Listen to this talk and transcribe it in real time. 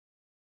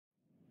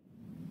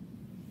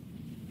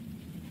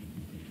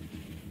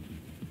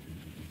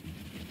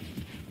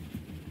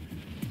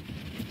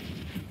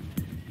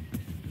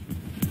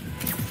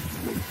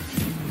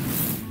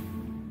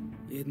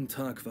Jeden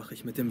Tag wache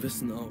ich mit dem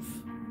Wissen auf,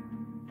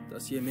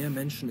 dass je mehr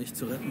Menschen ich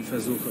zu retten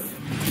versuche,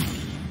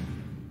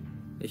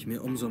 ich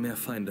mir umso mehr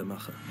Feinde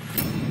mache.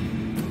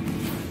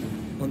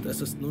 Und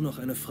es ist nur noch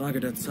eine Frage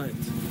der Zeit,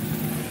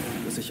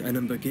 bis ich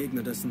einem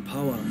begegne, dessen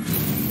Power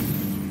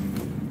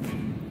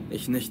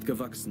ich nicht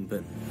gewachsen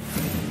bin.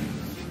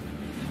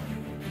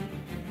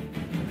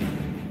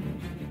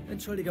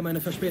 Entschuldige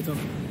meine Verspätung.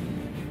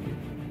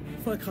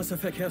 Voll krasser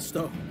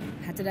Verkehrsstau.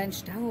 Hatte dein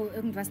Stau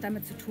irgendwas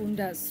damit zu tun,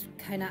 dass,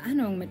 keine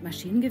Ahnung, mit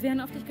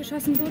Maschinengewehren auf dich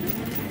geschossen wurde?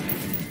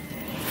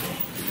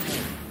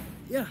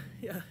 Ja,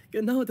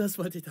 genau das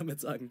wollte ich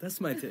damit sagen.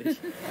 Das meinte ich.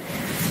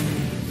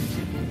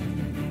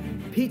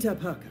 Peter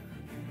Parker,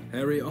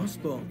 Harry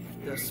Osborn.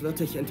 das wird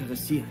dich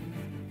interessieren.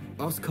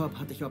 Oscorp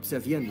hat dich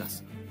observieren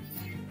lassen.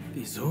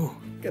 Wieso?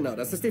 Genau,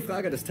 das ist die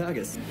Frage des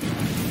Tages.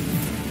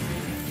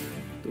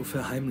 Du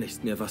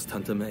verheimlichst mir was,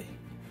 Tante May.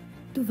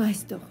 Du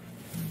weißt doch,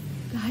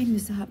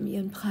 Geheimnisse haben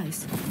ihren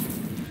Preis.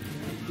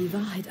 Die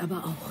Wahrheit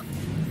aber auch.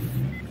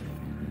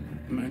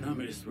 Mein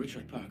Name ist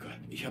Richard Parker.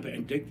 Ich habe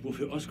entdeckt,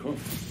 wofür Oscorp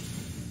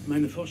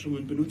meine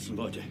Forschungen benutzen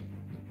wollte.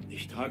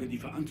 Ich trage die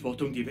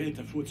Verantwortung, die Welt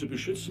davor zu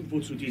beschützen,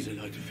 wozu diese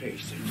Leute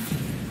fähig sind.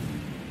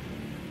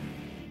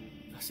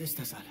 Was ist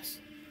das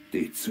alles?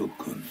 Die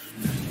Zukunft.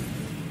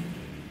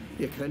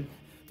 Wir können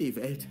die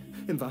Welt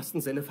im wahrsten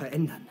Sinne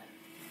verändern.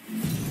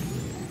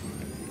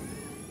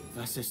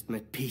 Was ist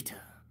mit Peter?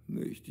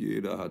 Nicht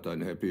jeder hat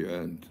ein Happy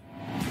End.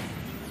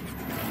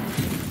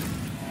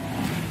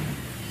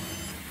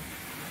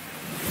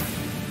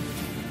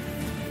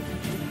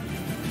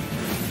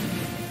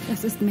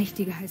 Das ist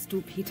mächtiger als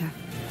du, Peter.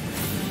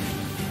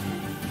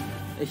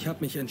 Ich habe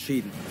mich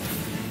entschieden.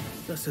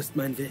 Das ist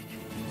mein Weg.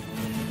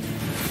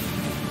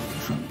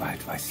 Schon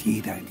bald weiß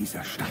jeder in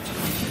dieser Stadt,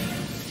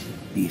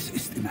 wie es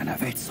ist, in einer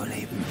Welt zu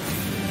leben.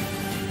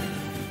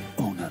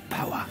 Ohne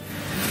Power.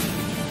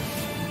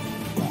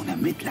 Ohne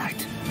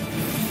Mitleid.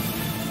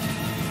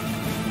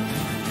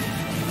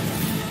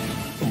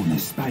 Ohne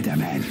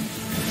Spider-Man.